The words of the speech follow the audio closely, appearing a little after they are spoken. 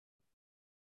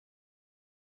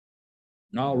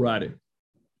All righty.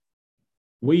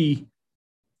 We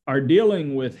are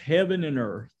dealing with heaven and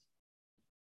earth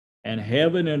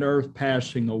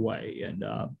passing away. And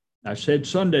I said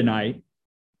Sunday night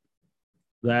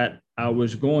that I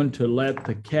was going to let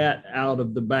the cat out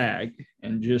of the bag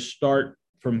and just start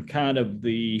from kind of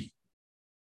the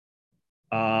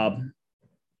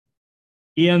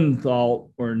end thought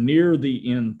or near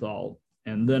the end thought.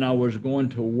 And then I was going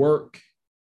to work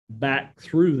back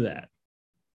through that.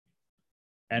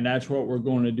 And that's what we're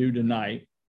going to do tonight.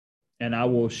 And I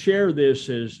will share this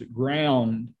as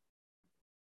ground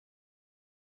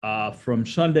from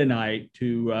Sunday night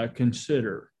to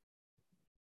consider.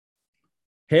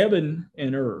 Heaven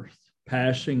and earth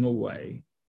passing away,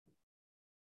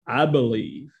 I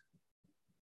believe,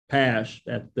 passed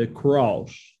at the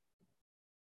cross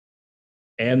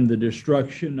and the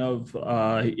destruction of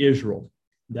Israel,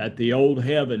 that the old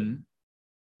heaven,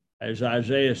 as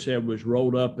Isaiah said, was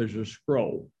rolled up as a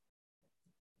scroll.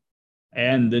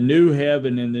 And the new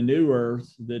heaven and the new earth,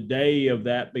 the day of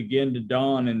that began to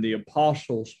dawn in the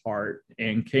apostles' heart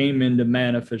and came into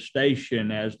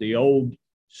manifestation as the old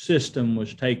system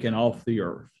was taken off the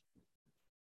earth,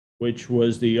 which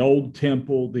was the old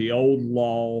temple, the old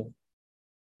law,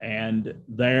 and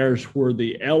there's where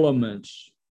the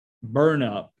elements burn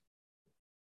up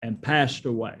and passed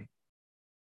away.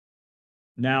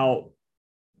 Now,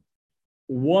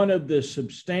 one of the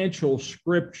substantial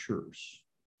scriptures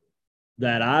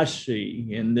that I see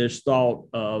in this thought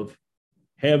of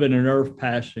heaven and earth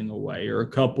passing away are a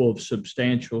couple of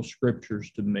substantial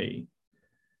scriptures to me.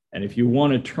 And if you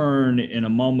want to turn in a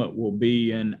moment, we'll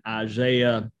be in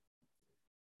Isaiah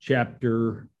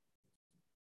chapter,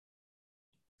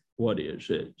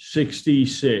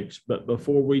 66. But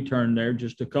before we turn there,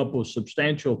 just a couple of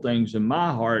substantial things in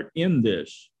my heart in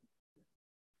this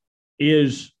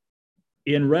is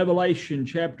in Revelation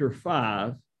chapter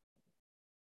 5,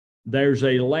 there's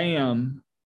a lamb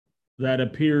that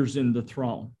appears in the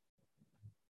throne.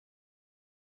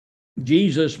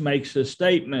 Jesus makes a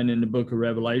statement in the book of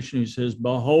Revelation. He says,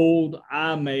 "Behold,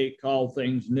 I make all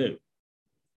things new."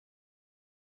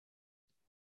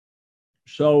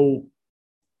 So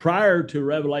prior to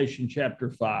Revelation chapter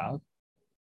 5,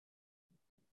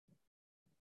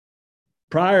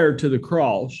 prior to the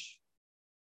cross,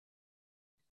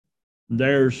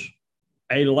 there's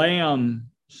a lamb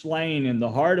slain in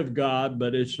the heart of God,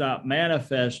 but it's not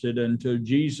manifested until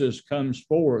Jesus comes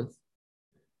forth,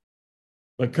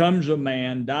 becomes a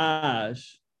man,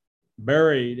 dies,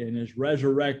 buried, and is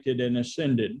resurrected and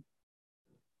ascended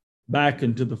back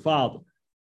into the Father.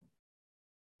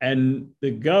 And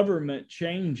the government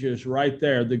changes right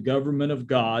there. The government of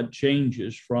God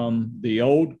changes from the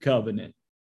old covenant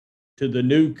to the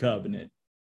new covenant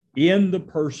in the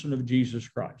person of Jesus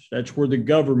Christ. That's where the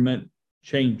government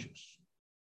changes.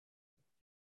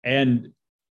 And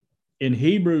in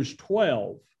Hebrews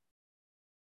 12,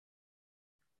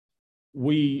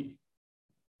 we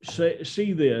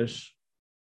see this.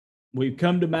 We've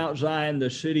come to Mount Zion,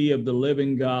 the city of the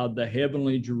living God, the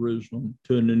heavenly Jerusalem,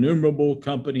 to an innumerable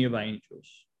company of angels,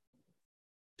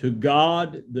 to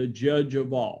God, the judge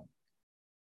of all.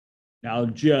 Now,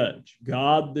 judge,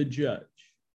 God, the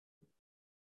judge.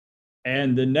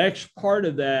 And the next part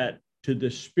of that, to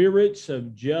the spirits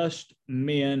of just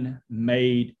men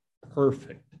made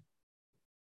perfect.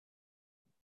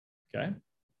 Okay.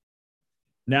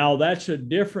 Now, that's a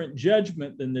different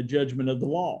judgment than the judgment of the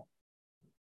law.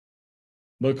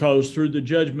 Because through the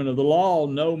judgment of the law,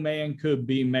 no man could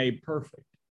be made perfect.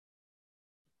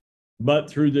 But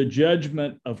through the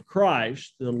judgment of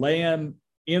Christ, the Lamb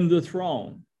in the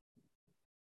throne,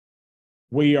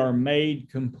 we are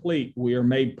made complete. We are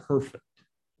made perfect.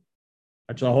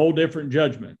 That's a whole different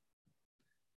judgment.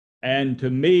 And to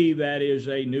me, that is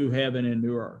a new heaven and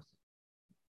new earth,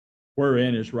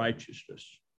 wherein is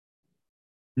righteousness.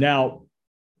 Now,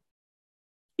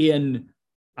 in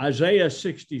Isaiah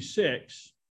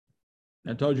 66,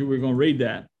 I told you we were going to read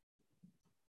that.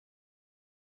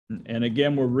 And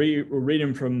again, we're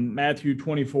reading from Matthew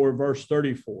 24, verse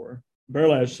 34.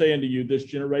 Verily I say unto you, this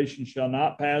generation shall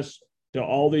not pass till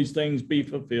all these things be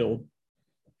fulfilled.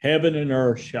 Heaven and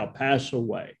earth shall pass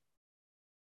away,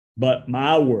 but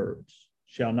my words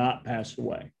shall not pass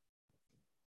away.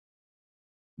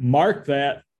 Mark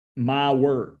that, my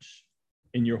words,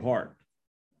 in your heart.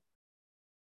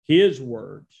 His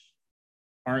words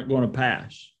aren't going to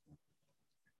pass.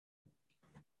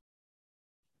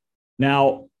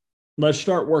 Now, let's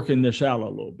start working this out a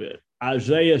little bit.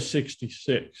 Isaiah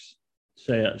 66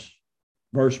 says,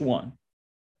 verse 1,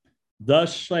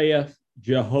 "Thus saith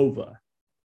Jehovah,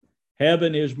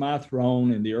 heaven is my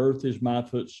throne and the earth is my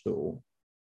footstool.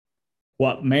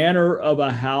 What manner of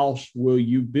a house will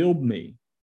you build me?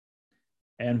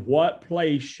 And what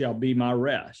place shall be my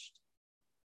rest?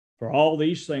 For all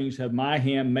these things have my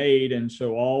hand made, and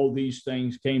so all these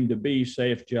things came to be,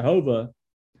 saith Jehovah.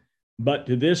 But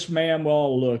to this man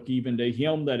will I look, even to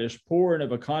him that is poor and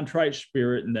of a contrite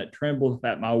spirit, and that trembleth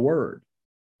at my word.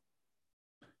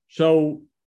 So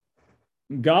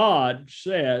God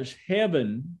says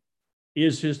heaven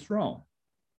is his throne.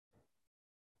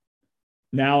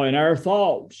 Now, in our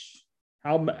thoughts,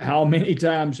 how many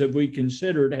times have we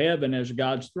considered heaven as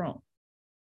God's throne?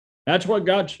 That's what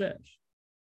God says.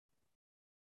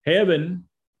 Heaven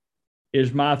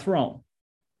is my throne.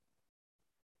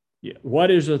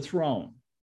 What is a throne?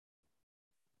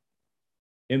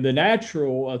 In the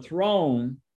natural, a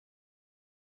throne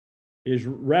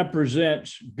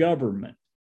represents government.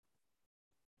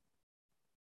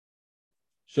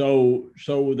 So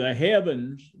the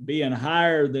heavens being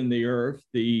higher than the earth,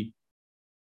 the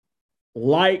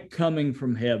light coming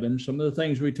from heaven, some of the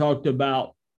things we talked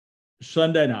about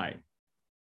Sunday night,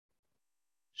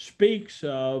 speaks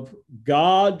of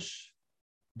God's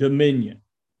dominion.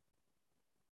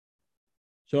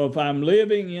 So if I'm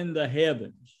living in the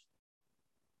heavens,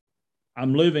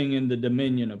 I'm living in the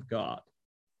dominion of God.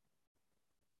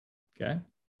 Okay?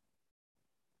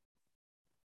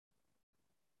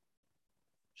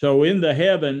 So in the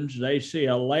heavens, they see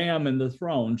a lamb in the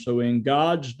throne. So in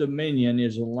God's dominion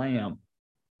is a lamb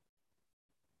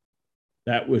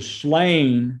that was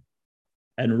slain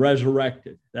and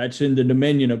resurrected. That's in the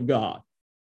dominion of God.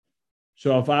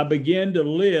 So if I begin to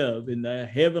live in the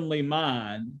heavenly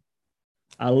mind,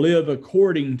 I live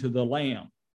according to the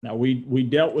lamb. Now, we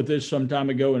dealt with this some time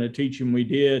ago in a teaching we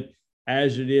did,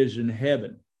 as it is in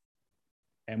heaven.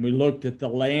 And we looked at the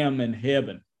lamb in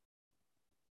heaven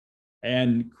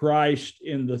and Christ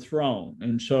in the throne.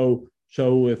 And so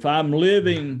if I'm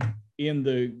living in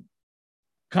the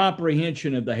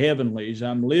comprehension of the heavenlies,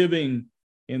 I'm living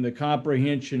in the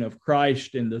comprehension of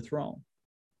Christ in the throne.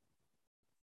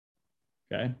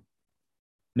 Okay.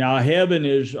 Now, heaven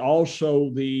is also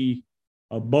the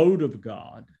abode of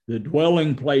God, the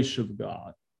dwelling place of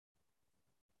God.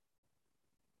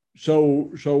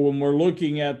 So when we're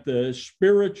looking at the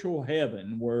spiritual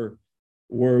heaven,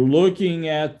 we're looking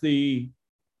at the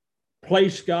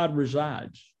place God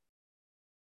resides.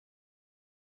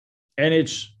 And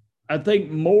it's, I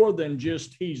think, more than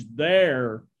just he's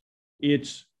there,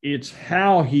 it's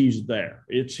how he's there.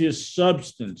 It's his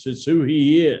substance. It's who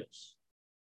he is.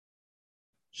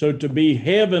 So to be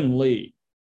heavenly,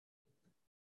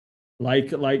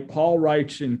 like Paul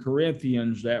writes in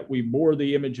Corinthians, that we bore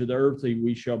the image of the earthly,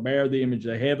 we shall bear the image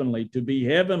of the heavenly. To be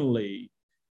heavenly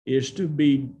is to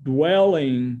be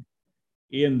dwelling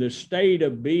in the state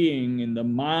of being, in the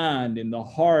mind, in the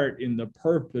heart, in the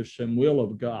purpose and will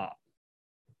of God.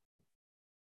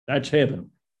 That's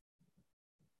heaven.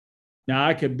 Now,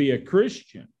 I could be a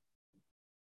Christian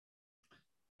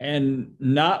and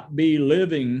not be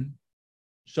living,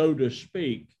 so to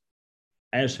speak,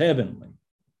 as heavenly.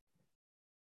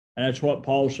 And that's what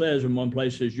Paul says in one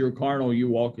place, says, you're carnal, you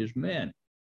walk as men.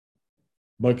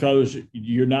 Because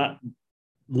you're not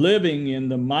living in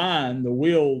the mind, the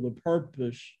will, the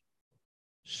purpose,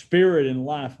 spirit, and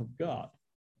life of God.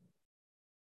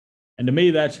 And to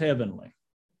me, that's heavenly.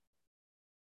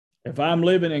 If I'm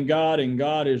living in God and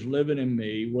God is living in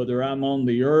me, whether I'm on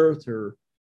the earth or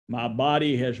my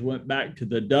body has went back to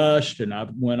the dust and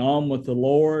I've went on with the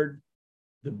Lord,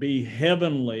 to be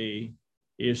heavenly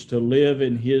is to live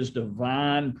in his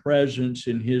divine presence,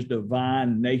 in his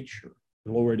divine nature.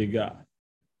 Glory to God.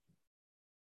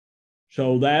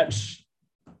 So that's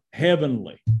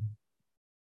heavenly.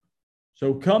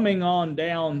 So coming on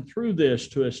down through this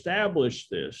to establish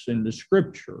this in the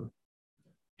scripture,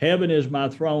 heaven is my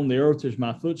throne, the earth is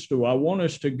my footstool. I want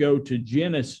us to go to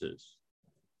Genesis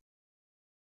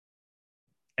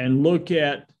and look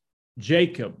at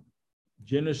Jacob,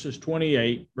 Genesis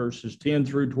 28, verses 10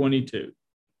 through 22.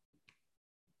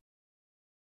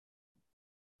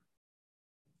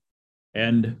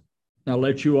 And I'll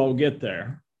let you all get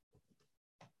there.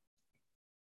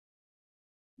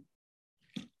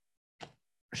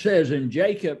 It says, and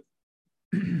Jacob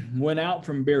went out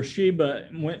from Beersheba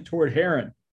and went toward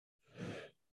Haran.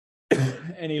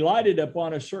 And he lighted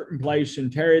upon a certain place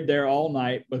and tarried there all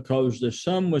night, because the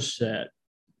sun was set.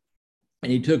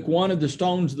 And he took one of the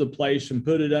stones of the place and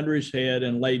put it under his head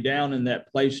and lay down in that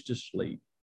place to sleep.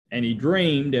 And he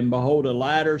dreamed, and behold, a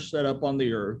ladder set up on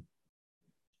the earth,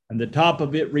 and the top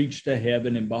of it reached to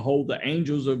heaven, and behold, the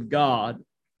angels of God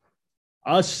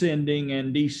ascending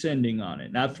and descending on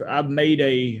it. Now, I've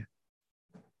made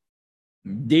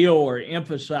deal or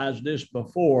emphasize this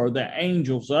before. The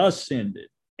angels ascended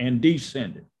and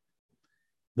descended.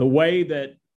 The way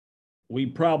that we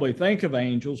probably think of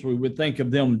angels, we would think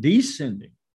of them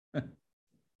descending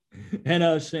and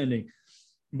ascending.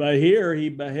 But here he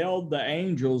beheld the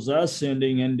angels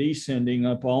ascending and descending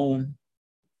upon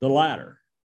the ladder.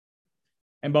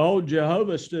 And behold,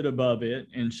 Jehovah stood above it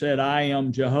and said, I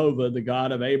am Jehovah, the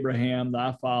God of Abraham,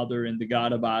 thy father, and the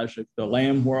God of Isaac. The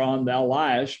land whereon thou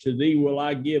liest, to thee will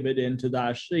I give it, and to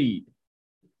thy seed.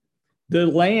 The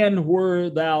land where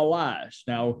thou liest.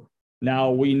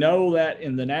 Now we know that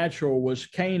in the natural was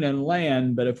Canaan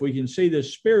land, but if we can see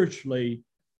this spiritually,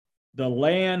 the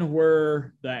land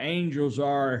where the angels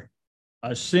are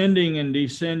ascending and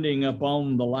descending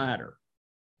upon the ladder.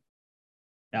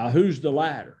 Now, who's the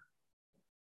ladder?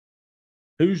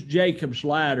 Who's Jacob's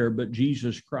ladder but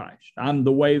Jesus Christ? I'm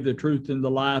the way, the truth, and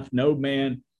the life. No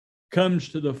man comes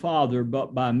to the Father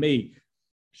but by me.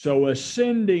 So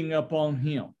ascending upon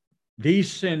him,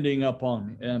 descending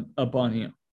upon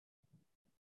him.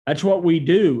 That's what we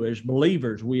do as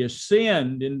believers. We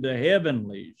ascend into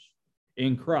heavenlies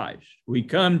in Christ. We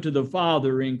come to the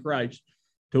Father in Christ,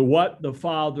 to what the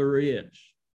Father is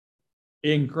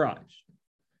in Christ,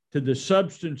 to the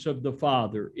substance of the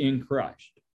Father in Christ.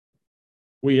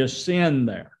 We ascend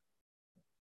there.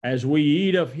 As we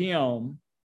eat of him,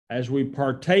 as we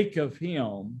partake of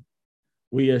him,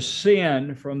 we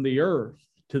ascend from the earth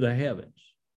to the heavens.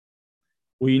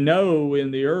 We know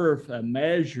in the earth a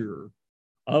measure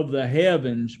of the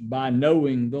heavens by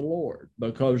knowing the Lord,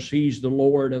 because he's the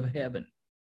Lord of heaven,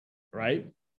 right?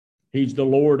 He's the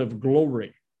Lord of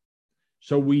glory.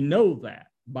 So we know that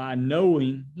by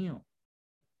knowing him.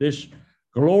 This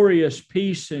glorious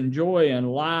peace and joy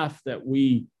and life that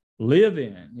we live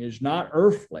in is not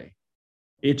earthly,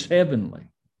 it's heavenly.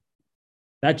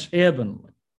 That's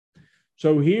heavenly.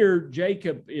 So here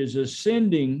Jacob is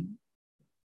ascending.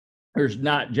 There's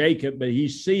not Jacob, but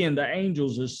he's seeing the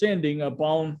angels ascending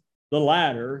upon the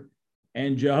ladder,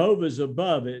 and Jehovah's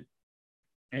above it.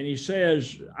 And he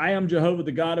says, I am Jehovah,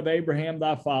 the God of Abraham,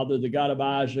 thy father, the God of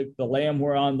Isaac, the land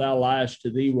whereon thou liest,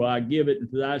 to thee will I give it,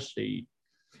 and to thy seed.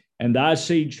 And thy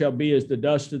seed shall be as the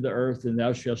dust of the earth, and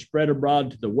thou shalt spread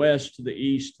abroad to the west, to the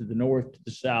east, to the north, to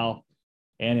the south.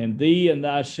 And in thee and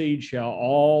thy seed shall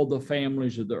all the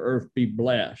families of the earth be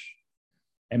blessed.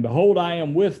 And behold, I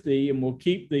am with thee, and will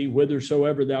keep thee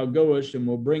whithersoever thou goest, and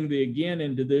will bring thee again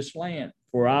into this land.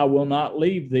 For I will not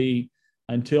leave thee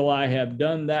until I have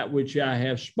done that which I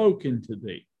have spoken to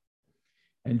thee.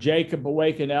 And Jacob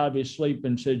awakened out of his sleep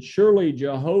and said, surely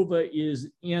Jehovah is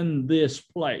in this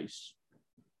place,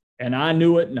 and I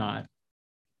knew it not.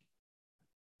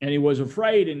 And he was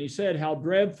afraid, and he said, how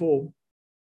dreadful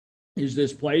is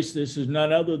this place? This is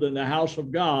none other than the house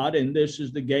of God, and this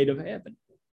is the gate of heaven.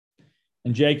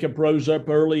 And Jacob rose up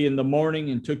early in the morning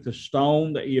and took the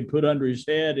stone that he had put under his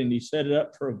head, and he set it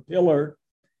up for a pillar,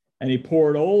 and he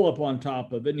poured oil upon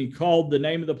top of it, and he called the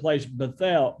name of the place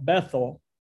Bethel,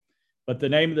 but the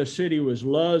name of the city was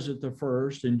Luz at the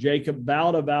first. And Jacob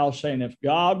vowed a vow, saying, if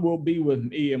God will be with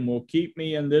me and will keep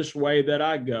me in this way that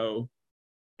I go,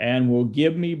 and will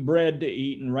give me bread to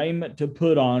eat and raiment to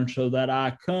put on, so that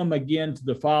I come again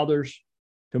to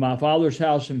my father's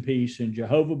house in peace, and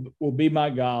Jehovah will be my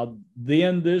God,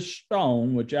 then this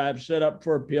stone which I have set up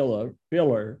for a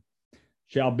pillar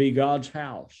shall be God's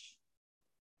house.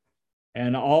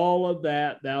 And all of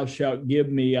that thou shalt give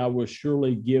me, I will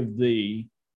surely give thee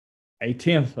a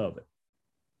tenth of it.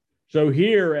 So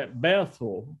here at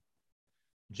Bethel,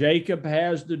 Jacob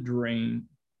has the dream.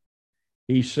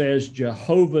 He says,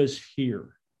 Jehovah's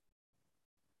here.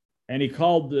 And he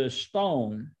called the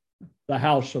stone the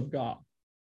house of God.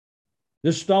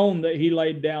 The stone that he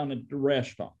laid down to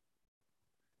rest on.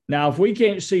 Now, if we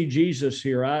can't see Jesus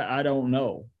here, I don't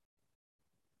know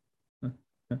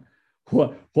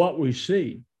what we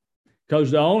see.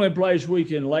 Because the only place we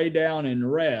can lay down and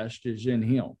rest is in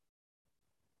him.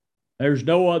 There's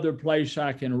no other place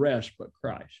I can rest but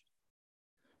Christ.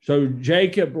 So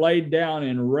Jacob laid down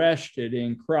and rested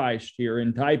in Christ here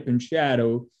in type and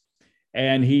shadow,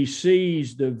 and he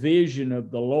sees the vision of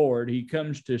the Lord. He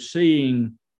comes to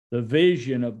seeing the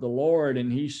vision of the Lord,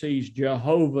 and he sees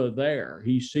Jehovah there.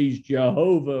 He sees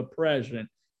Jehovah present.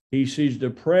 He sees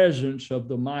the presence of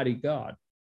the mighty God.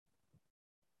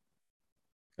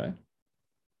 Okay?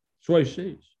 That's what he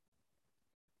sees.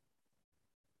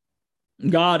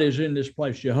 God is in this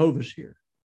place. Jehovah's here.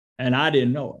 And I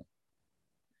didn't know it.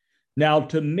 Now,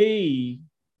 to me,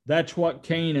 that's what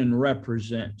Canaan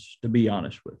represents, to be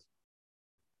honest with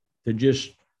you. To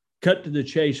just cut to the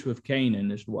chase with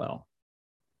Canaan as well.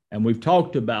 And we've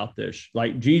talked about this.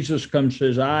 Like Jesus comes,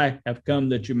 says, I have come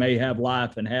that you may have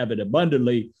life and have it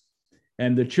abundantly.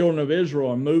 And the children of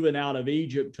Israel are moving out of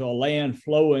Egypt to a land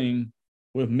flowing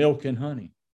with milk and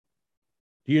honey.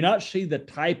 Do you not see the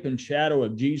type and shadow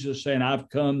of Jesus saying, I've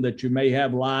come that you may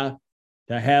have life,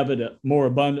 to have it more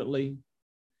abundantly?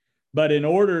 But in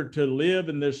order to live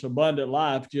in this abundant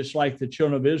life, just like the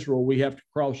children of Israel, we have to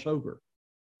cross over.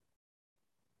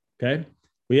 Okay?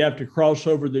 We have to cross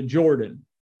over the Jordan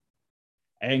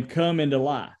and come into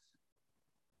life.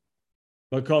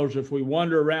 Because if we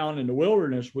wander around in the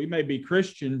wilderness, we may be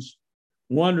Christians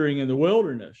wandering in the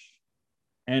wilderness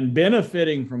and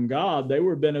benefiting from God. They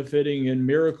were benefiting in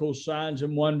miracles, signs,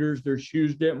 and wonders. Their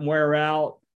shoes didn't wear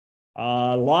out.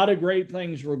 A lot of great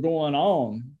things were going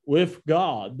on with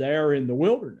God there in the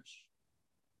wilderness.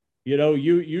 You know,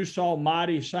 you saw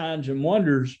mighty signs and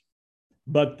wonders,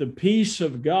 but the peace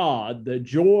of God, the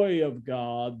joy of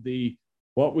God, the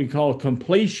what we call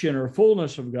completion or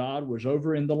fullness of God was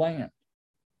over in the land.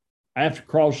 I have to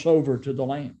cross over to the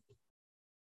land.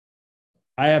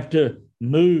 I have to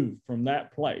move from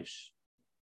that place.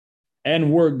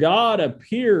 And where God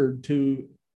appeared to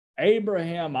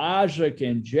Abraham, Isaac,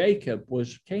 and Jacob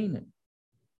was Canaan.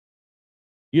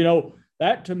 You know,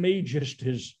 that to me just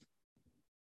is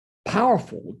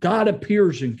powerful. God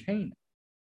appears in Canaan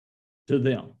to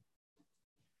them.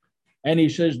 And he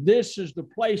says, this is the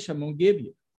place I'm going to give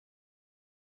you.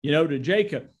 You know, to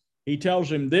Jacob, he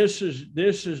tells him, this is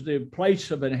the place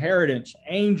of inheritance,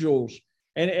 angels.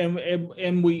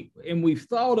 And we've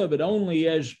thought of it only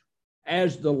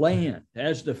as the land,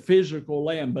 as the physical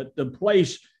land, but the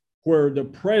place where the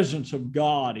presence of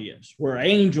God is, where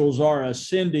angels are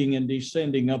ascending and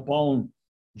descending upon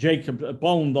Jacob,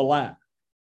 upon the lap,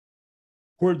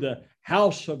 where the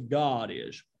house of God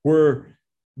is, where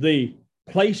the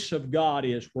place of God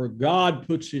is, where God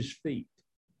puts his feet.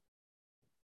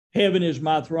 Heaven is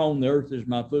my throne, the earth is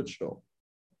my footstool.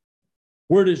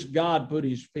 Where does God put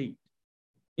his feet?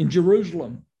 In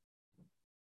Jerusalem.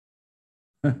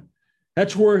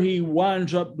 That's where he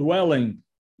winds up dwelling,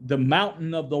 the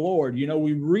mountain of the Lord. You know,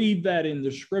 we read that in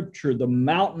the scripture, the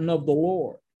mountain of the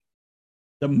Lord.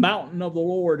 The mountain of the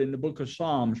Lord in the book of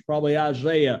Psalms, probably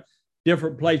Isaiah,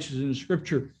 different places in the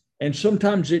scripture. And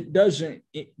sometimes it doesn't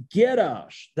get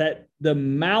us that the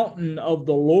mountain of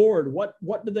the Lord,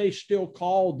 what do they still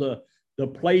call the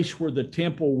place where the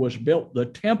temple was built? The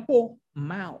Temple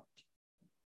Mount.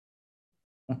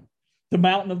 The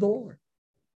mountain of the Lord.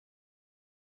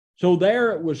 So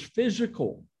there it was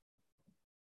physical.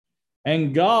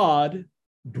 And God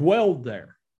dwelled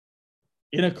there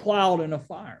in a cloud and a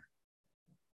fire.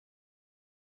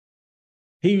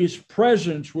 His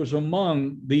presence was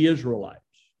among the Israelites.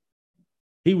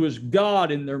 He was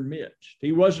God in their midst.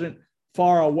 He wasn't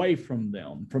far away from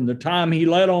them. From the time he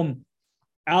led them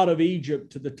out of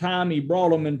Egypt to the time he brought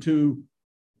them into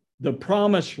the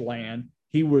promised land,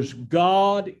 he was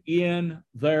God in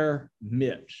their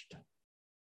midst.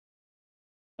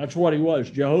 That's what he was,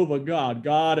 Jehovah God,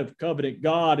 God of covenant,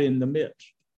 God in the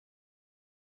midst.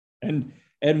 And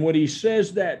when he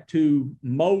says that to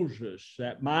Moses,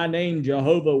 that my name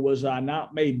Jehovah was I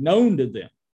not made known to them,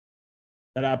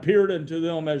 that I appeared unto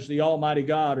them as the Almighty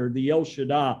God or the El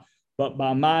Shaddai, but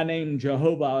by my name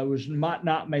Jehovah I was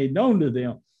not made known to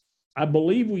them. I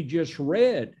believe we just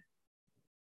read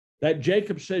that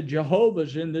Jacob said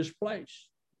Jehovah's in this place.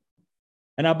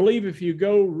 And I believe if you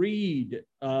go read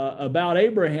about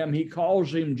Abraham, he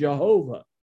calls him Jehovah.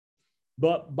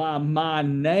 But by my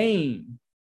name,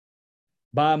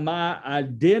 by my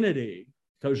identity,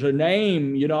 because a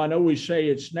name, you know, I know we say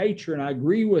it's nature, and I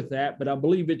agree with that, but I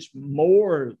believe it's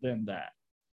more than that.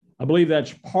 I believe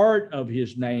that's part of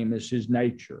his name is his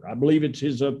nature. I believe it's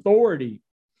his authority.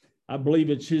 I believe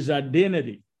it's his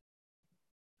identity.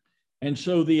 And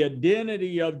so the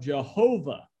identity of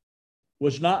Jehovah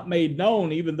was not made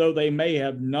known, even though they may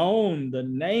have known the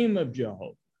name of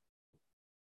Jehovah.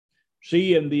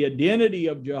 See, and the identity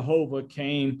of Jehovah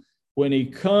came when he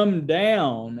come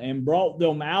down and brought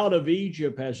them out of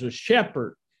Egypt as a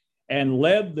shepherd and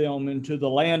led them into the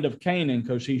land of Canaan,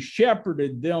 because he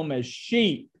shepherded them as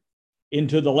sheep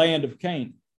into the land of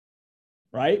Canaan,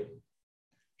 right?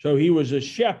 So he was a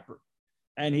shepherd,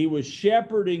 and he was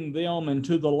shepherding them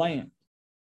into the land.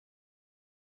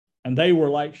 And they were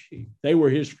like sheep. They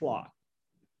were his flock.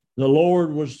 The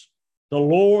Lord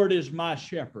is my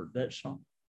shepherd, that song.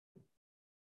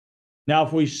 Now,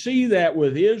 if we see that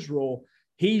with Israel,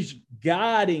 he's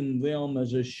guiding them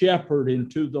as a shepherd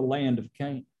into the land of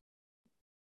Canaan,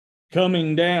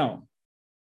 coming down.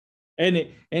 And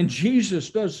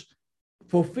Jesus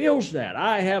fulfills that.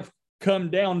 I have come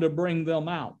down to bring them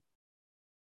out.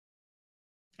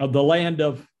 of the land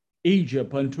of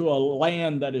Egypt unto a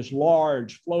land that is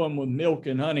large, flowing with milk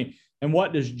and honey. And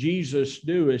what does Jesus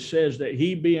do? It says that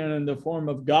he, being in the form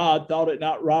of God, thought it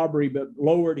not robbery, but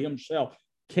lowered himself,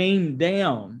 came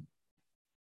down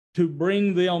to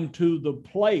bring them to the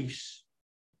place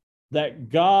that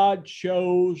God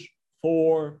chose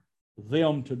for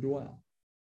them to dwell,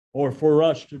 or for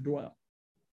us to dwell.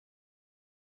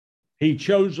 He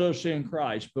chose us in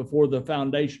Christ before the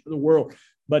foundation of the world.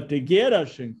 But to get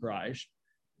us in Christ,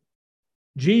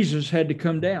 Jesus had to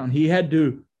come down. He had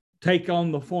to take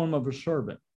on the form of a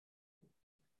servant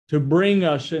to bring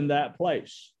us in that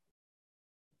place.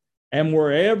 And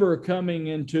we're ever coming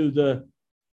into the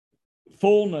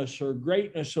fullness or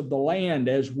greatness of the land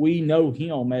as we know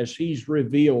him, as he's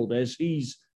revealed, as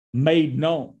he's made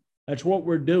known. That's what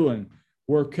we're doing.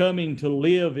 We're coming to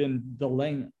live in the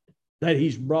land that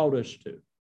he's brought us to.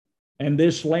 And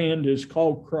this land is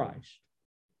called Christ.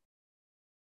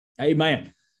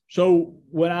 Amen. So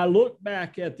when I look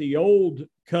back at the old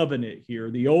covenant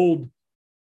here,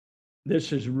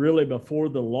 this is really before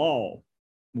the law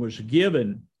was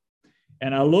given.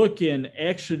 And I look in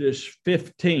Exodus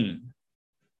 15.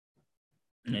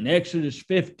 In Exodus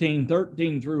 15,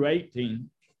 13 through 18.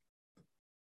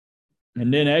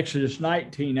 And then Exodus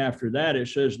 19 after that, it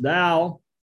says, thou,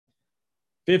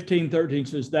 15:13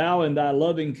 says, thou in thy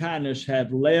loving kindness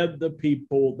have led the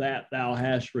people that thou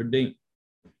hast redeemed.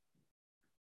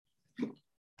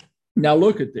 Now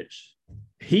look at this.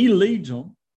 He leads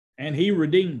them and he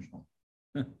redeems them.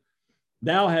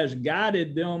 Thou hast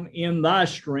guided them in thy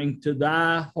strength to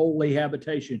thy holy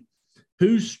habitation.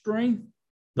 Whose strength?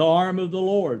 The arm of the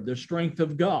Lord, the strength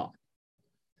of God.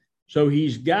 So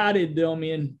he's guided them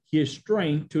in his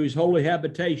strength to his holy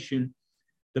habitation.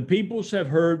 The peoples have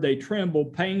heard, they tremble,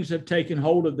 pangs have taken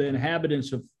hold of the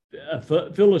inhabitants of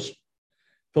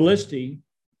Philistia.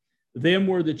 Then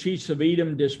were the chiefs of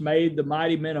Edom dismayed, the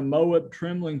mighty men of Moab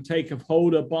trembling taketh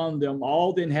hold upon them.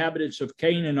 All the inhabitants of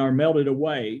Canaan are melted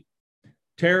away.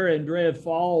 Terror and dread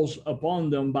falls upon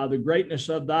them by the greatness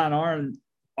of thine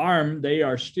arm. They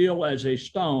are still as a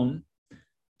stone.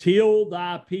 Till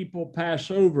thy people pass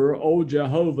over, O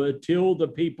Jehovah, till the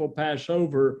people pass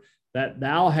over that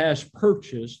thou hast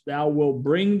purchased, thou wilt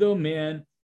bring them in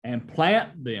and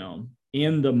plant them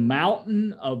in the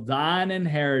mountain of thine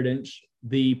inheritance,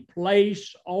 the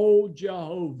place, O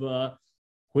Jehovah,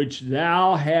 which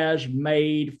thou hast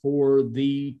made for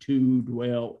thee to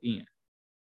dwell in.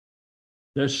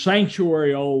 The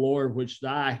sanctuary, O Lord, which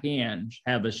thy hands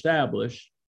have established,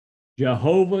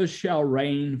 Jehovah shall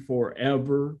reign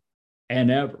forever and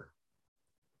ever.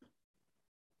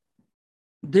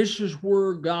 This is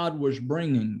where God was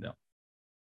bringing them,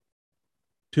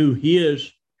 to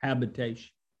his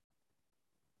habitation.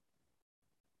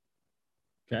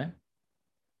 Okay?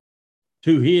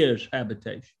 To his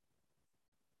habitation.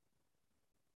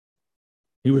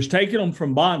 He was taking them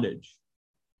from bondage,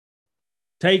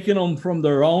 taking them from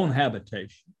their own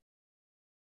habitation.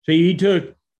 See, he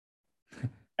took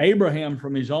Abraham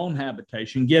from his own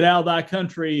habitation. Get out of thy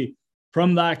country,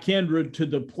 from thy kindred, to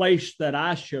the place that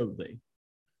I showed thee.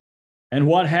 And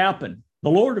what happened?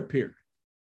 The Lord appeared.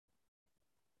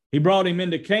 He brought him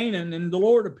into Canaan, and the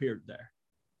Lord appeared there.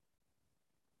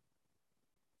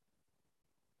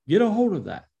 Get a hold of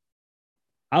that.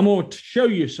 I'm going to show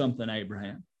you something,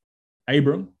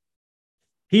 Abram.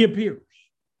 He appears.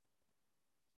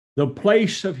 The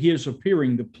place of his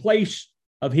appearing, the place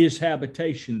of his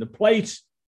habitation, the place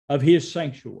of his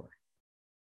sanctuary.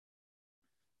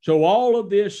 So all of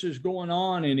this is going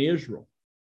on in Israel.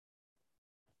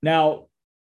 Now,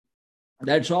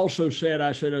 that's also said,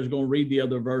 I said I was going to read the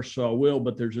other verse, so I will,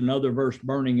 but there's another verse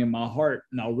burning in my heart,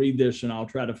 and I'll read this and I'll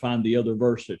try to find the other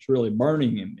verse that's really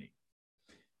burning in me.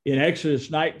 In Exodus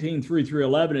 19, 3 through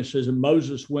 11, it says, and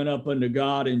Moses went up unto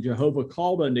God, and Jehovah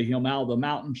called unto him out of the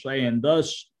mountain, saying,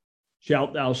 thus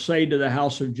shalt thou say to the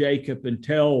house of Jacob, and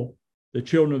tell the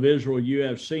children of Israel, you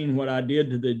have seen what I did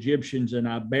to the Egyptians, and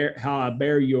how I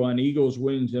bare you on eagle's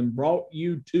wings and brought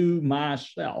you to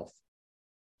myself.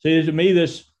 See, to me,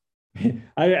 this,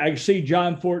 I see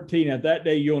John 14. At that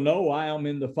day, you'll know I am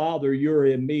in the Father, you're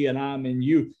in me, and I'm in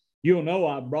you. You'll know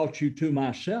I brought you to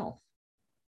myself.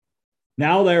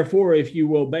 Now, therefore, if you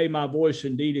will obey my voice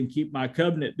indeed and keep my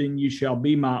covenant, then you shall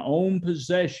be my own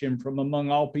possession from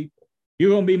among all people.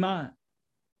 You're going to be mine.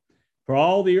 For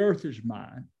all the earth is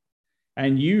mine.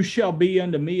 And you shall be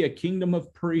unto me a kingdom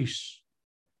of priests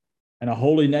and a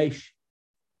holy nation.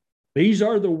 These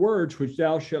are the words which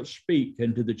thou shalt speak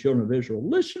unto the children of Israel.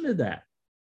 Listen to that.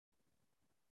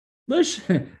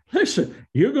 Listen,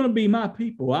 you're going to be my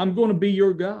people. I'm going to be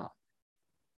your God.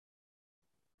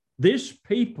 This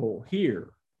people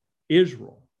here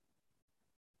Israel,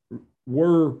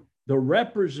 were the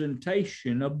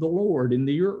representation of the Lord in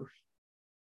the earth.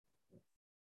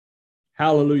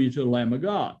 Hallelujah to the Lamb of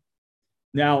God.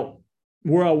 Now,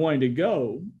 where I wanted to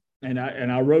go, and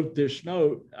I wrote this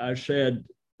note, I said,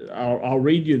 I'll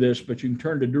read you this, but you can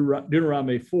turn to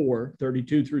Deuteronomy 4,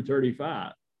 32 through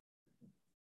 35.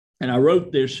 And I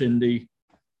wrote this in the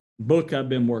book I've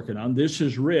been working on. This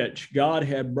is rich. God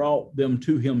had brought them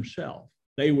to himself.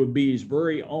 They would be his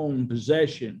very own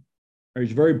possession, or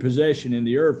his very possession in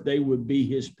the earth. They would be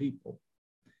his people.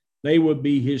 They would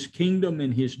be his kingdom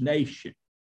and his nation.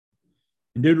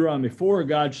 In Deuteronomy 4,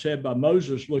 God said by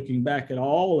Moses, looking back at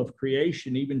all of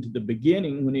creation, even to the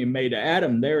beginning when he made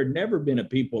Adam, there had never been a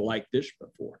people like this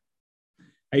before.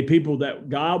 A people that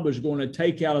God was going to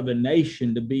take out of a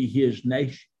nation to be his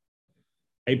nation.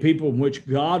 A people in which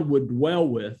God would dwell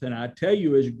with. And I tell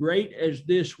you, as great as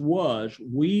this was,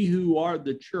 we who are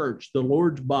the church, the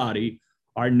Lord's body,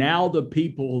 are now the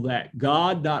people that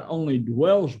God not only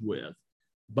dwells with,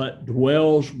 but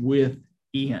dwells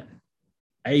within.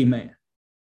 Amen.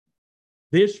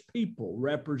 This people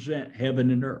represent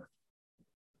heaven and earth.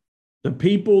 The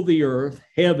people, the earth,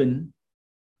 heaven,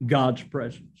 God's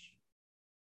presence.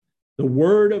 The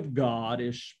word of God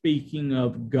is speaking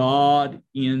of God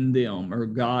in them, or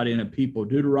God in a people.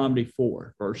 Deuteronomy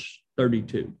 4, verse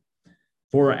 32.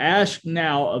 For ask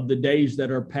now of the days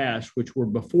that are past, which were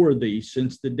before thee,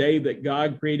 since the day that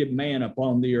God created man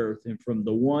upon the earth, and from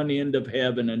the one end of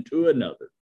heaven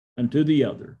unto the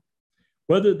other,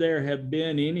 whether there have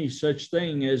been any such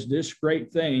thing as this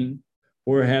great thing,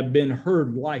 or have been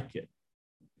heard like it.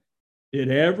 Did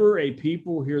ever a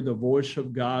people hear the voice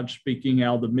of God speaking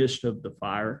out of the midst of the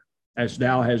fire, as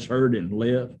thou hast heard and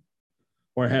lived?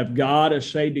 Or have God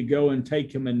essayed to go and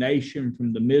take him a nation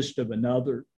from the midst of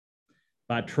another,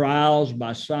 by trials,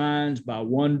 by signs, by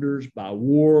wonders, by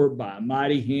war, by a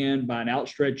mighty hand, by an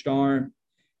outstretched arm,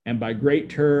 and by great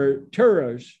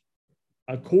terrors,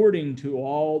 according to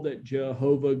all that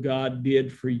Jehovah God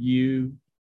did for you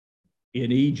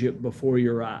in Egypt before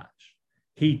your eyes?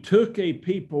 He took a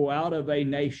people out of a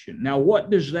nation. Now, what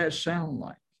does that sound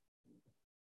like?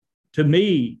 To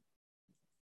me,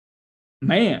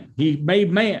 man, he made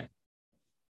man.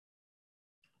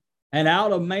 And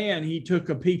out of man, he took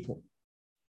a people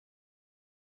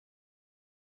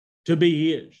to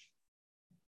be his.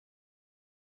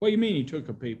 What do you mean he took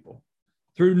a people?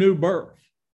 Through new birth,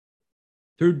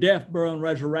 through death, burial, and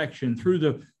resurrection, through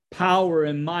the power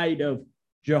and might of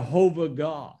Jehovah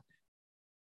God.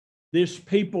 This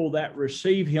people that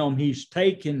receive him, he's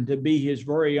taken to be his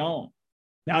very own.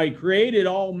 Now, he created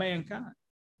all mankind.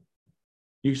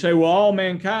 You say, well, all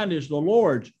mankind is the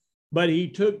Lord's, but he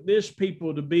took this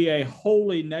people to be a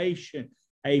holy nation,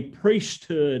 a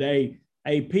priesthood,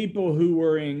 a people who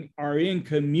are in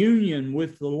communion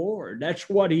with the Lord. That's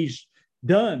what he's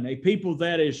done, a people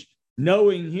that is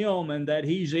knowing him and that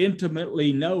he's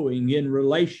intimately knowing in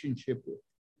relationship with.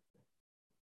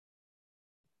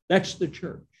 That's the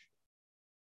church.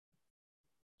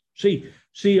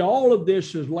 See, all of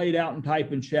this is laid out in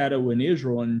type and shadow in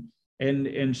Israel.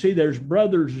 And see, there's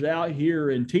brothers out here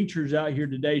and teachers out here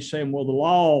today saying, well, the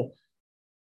law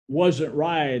wasn't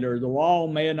right, or the law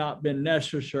may have not been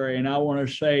necessary. And I want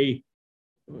to say,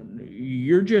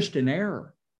 you're just in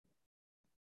error.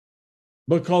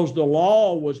 Because the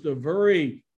law was the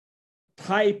very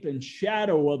type and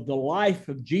shadow of the life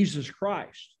of Jesus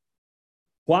Christ.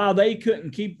 Why they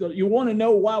couldn't keep you want to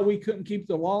know why we couldn't keep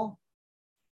the law?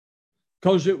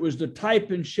 Because it was the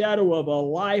type and shadow of a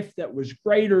life that was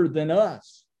greater than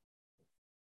us.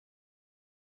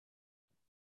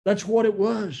 That's what it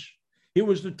was. It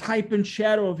was the type and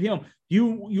shadow of him.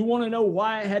 You want to know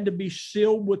why it had to be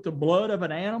sealed with the blood of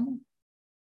an animal?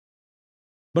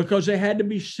 Because it had to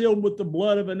be sealed with the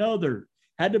blood of another,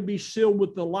 had to be sealed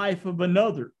with the life of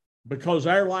another, because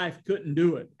our life couldn't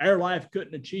do it. Our life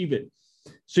couldn't achieve it.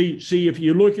 See, if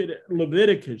you look at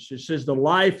Leviticus, it says the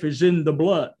life is in the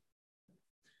blood.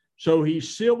 So he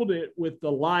sealed it with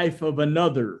the life of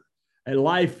another, a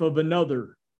life of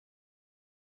another.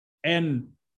 And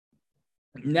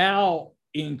now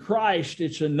in Christ,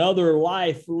 it's another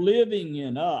life living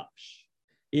in us.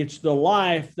 It's the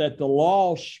life that the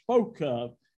law spoke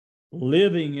of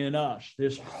living in us,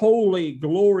 this holy,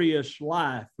 glorious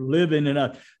life living in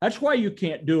us. That's why you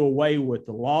can't do away with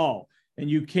the law, and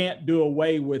you can't do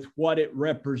away with what it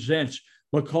represents,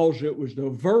 because it was the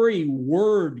very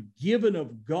word given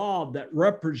of God that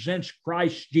represents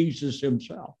Christ Jesus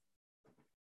himself.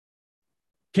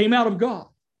 Came out of God.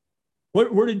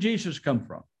 Where did Jesus come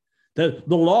from? The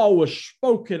law was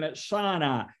spoken at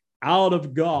Sinai out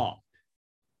of God.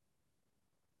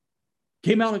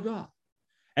 Came out of God.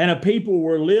 And a people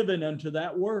were living unto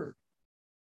that word.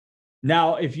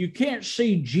 Now, if you can't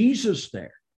see Jesus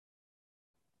there,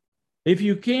 if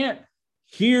you can't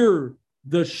hear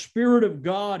the Spirit of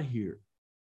God here,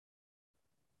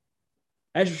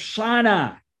 as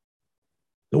Sinai,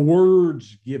 the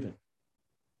words given.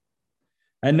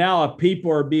 And now a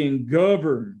people are being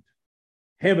governed.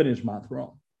 Heaven is my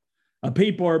throne. A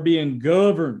people are being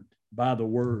governed by the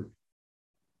word.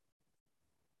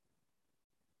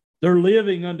 They're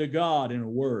living unto God in a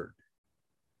word.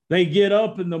 They get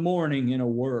up in the morning in a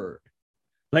word.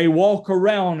 They walk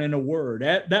around in a word.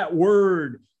 That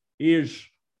word is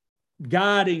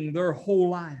guiding their whole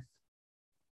life.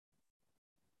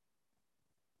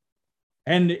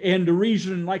 And the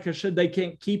reason, like I said, they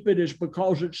can't keep it is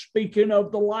because it's speaking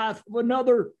of the life of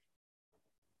another.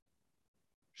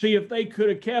 See, if they could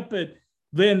have kept it,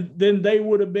 then they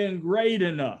would have been great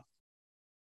enough.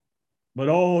 But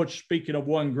oh, it's speaking of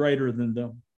one greater than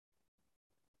them.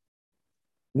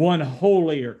 One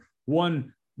holier,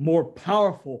 one more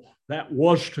powerful that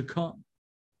was to come.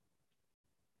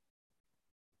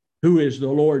 Who is the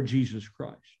Lord Jesus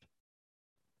Christ?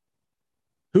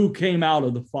 Who came out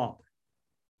of the Father?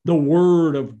 The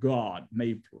Word of God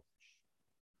made flesh.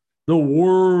 The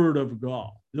Word of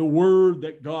God. The Word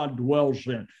that God dwells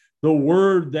in. The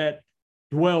Word that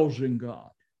dwells in God.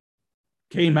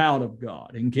 Came out of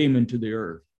God and came into the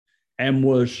earth and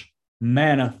was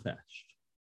manifest.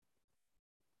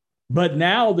 But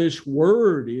now this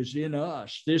word is in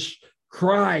us, this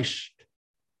Christ.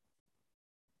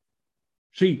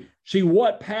 See,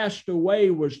 what passed away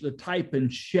was the type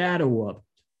and shadow of it.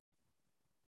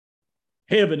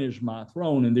 Heaven is my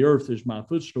throne and the earth is my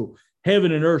footstool.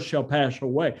 Heaven and earth shall pass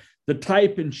away. The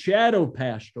type and shadow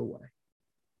passed away.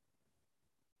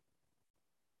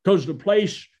 Because the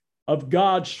place of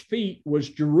God's feet was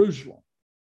Jerusalem.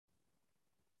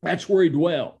 That's where he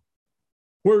dwelled.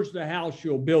 Where's the house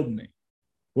you'll build me?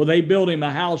 Well, they built him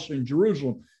a house in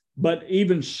Jerusalem. But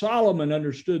even Solomon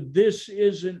understood this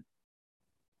isn't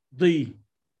the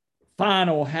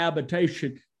final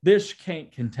habitation. This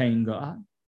can't contain God.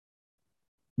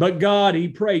 But God, he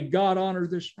prayed, God, honor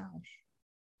this house.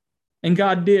 And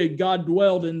God did. God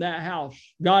dwelled in that house.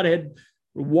 God had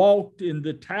walked in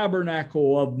the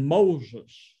tabernacle of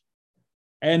Moses.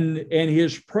 And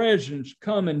his presence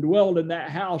come and dwelled in that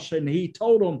house. And he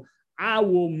told him, I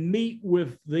will meet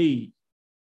with thee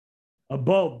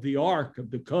above the ark of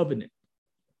the covenant,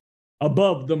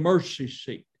 above the mercy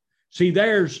seat. See,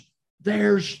 there's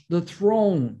the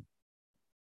throne,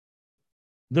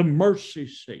 the mercy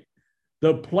seat,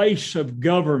 the place of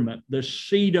government, the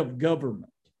seat of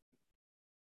government.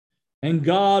 And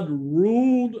God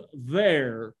ruled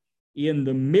there in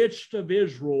the midst of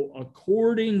Israel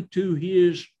according to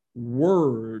his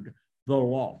word, the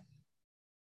law.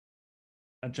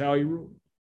 That's how he ruled.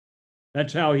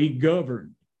 That's how he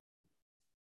governed.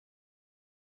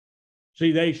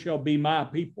 See, they shall be my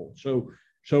people. So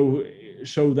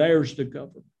there's the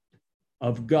government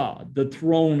of God, the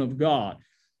throne of God.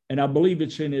 And I believe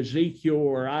it's in Ezekiel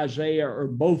or Isaiah or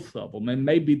both of them, and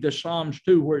maybe the Psalms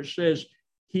too, where it says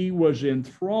he was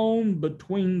enthroned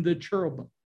between the cherubim.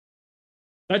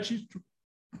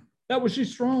 That was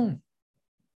his throne.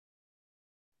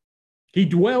 He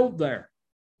dwelled there.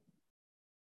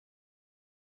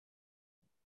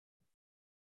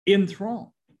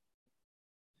 Enthroned.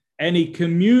 And he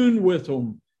communed with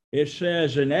them, it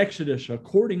says in Exodus,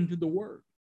 according to the word,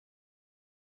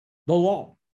 the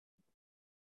law.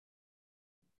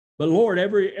 But Lord,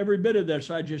 every bit of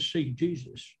this, I just see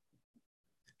Jesus.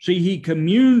 See, he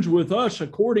communes with us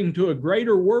according to a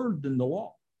greater word than the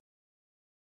law.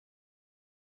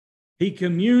 He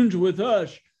communes with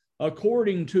us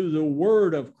according to the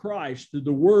word of Christ, to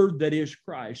the word that is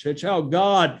Christ. That's how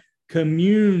God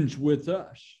communes with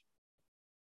us.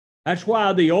 That's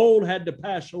why the old had to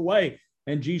pass away.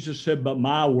 And Jesus said, but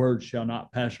my word shall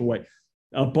not pass away.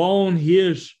 Upon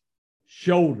his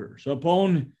shoulders,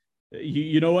 upon,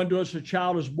 unto us a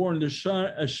child is born,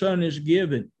 a son is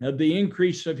given, of the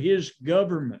increase of his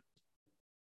government,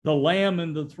 the Lamb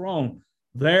and the throne.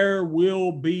 There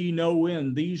will be no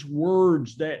end. These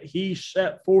words that he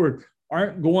set forth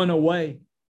aren't going away.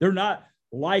 They're not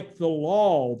like the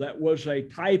law that was a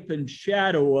type and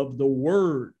shadow of the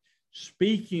word.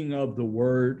 Speaking of the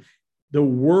word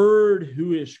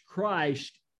who is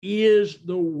Christ is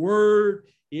the word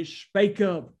is spake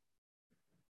of.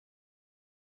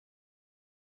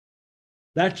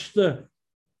 That's the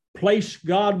place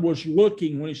God was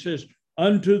looking when he says,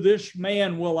 unto this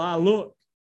man will I look.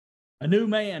 A new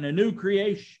man, a new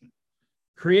creation,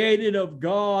 created of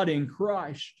God in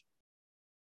Christ.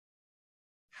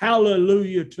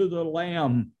 Hallelujah to the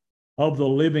Lamb of the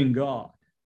living God.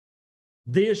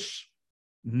 This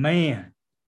man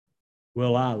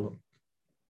will I look.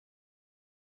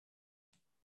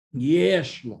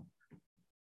 Yes, Lord.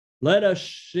 Let us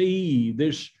see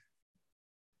this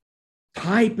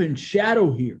type and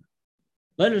shadow here.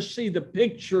 Let us see the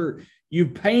picture you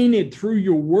painted through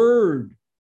your word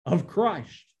of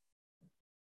Christ.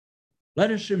 Let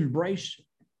us embrace it.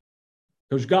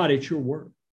 Because God, it's your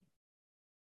word.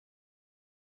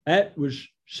 That was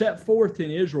set forth in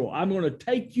Israel. I'm going to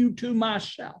take you to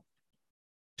myself,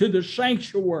 to the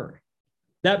sanctuary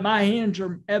that my hands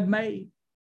have made.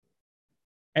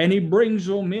 And he brings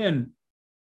them in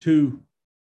to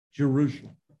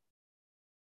Jerusalem.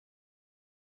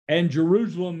 And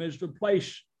Jerusalem is the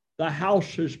place the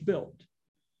house is built.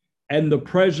 And the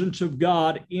presence of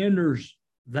God enters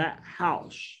that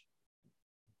house.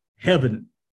 Heaven,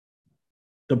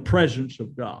 the presence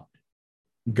of God.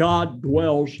 God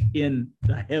dwells in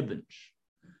the heavens.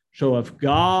 So if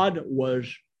God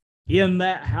was in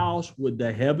that house, would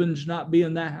the heavens not be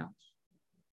in that house?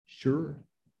 Sure.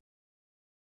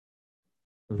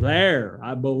 There,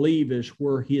 I believe, is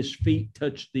where his feet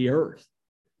touch the earth.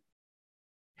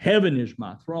 Heaven is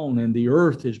my throne and the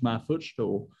earth is my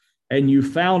footstool. And you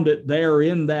found it there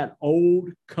in that old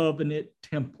covenant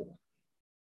temple.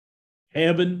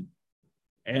 Heaven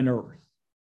and earth.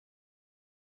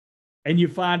 And you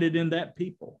find it in that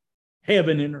people.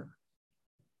 Heaven and earth.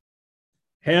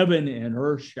 Heaven and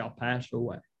earth shall pass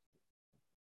away.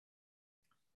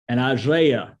 And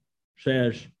Isaiah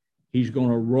says he's going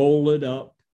to roll it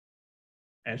up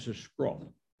as a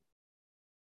scroll.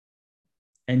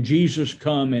 And Jesus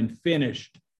come and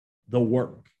finished the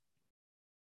work.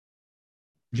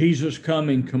 Jesus come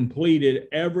and completed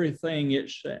everything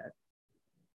it said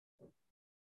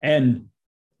and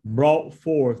brought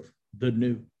forth the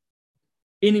new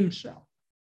in himself.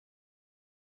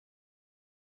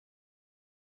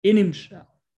 In himself.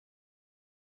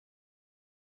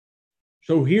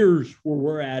 So here's where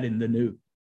we're at in the new.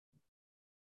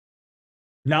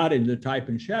 Not in the type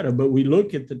and shadow, but we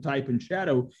look at the type and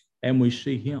shadow and we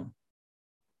see him.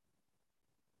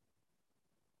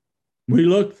 We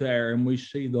look there and we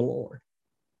see the Lord.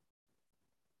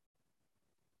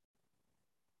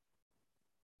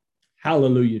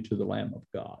 Hallelujah to the Lamb of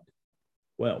God.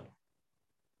 Well,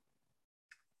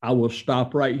 I will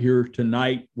stop right here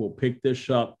tonight. We'll pick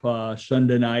this up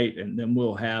Sunday night, and then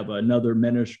we'll have another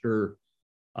minister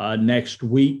next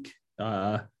week.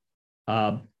 I'm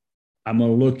going to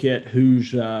look at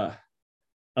who's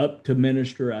up to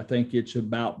minister. I think it's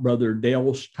about Brother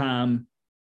Dale's time.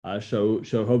 So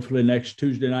hopefully next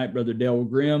Tuesday night, Brother Dale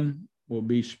Grimm will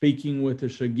be speaking with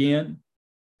us again.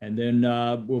 And then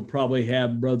we'll probably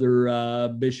have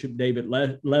Brother Bishop David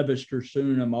Levister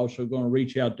soon. I'm also going to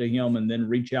reach out to him and then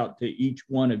reach out to each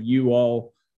one of you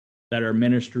all that are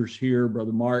ministers here,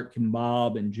 Brother Mark and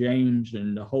Bob and James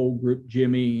and the whole group,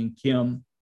 Jimmy and Kim,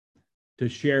 to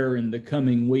share in the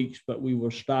coming weeks. But we will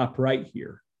stop right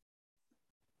here.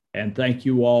 And thank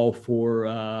you all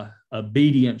for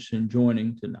obedience in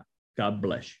joining tonight. God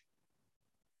bless you.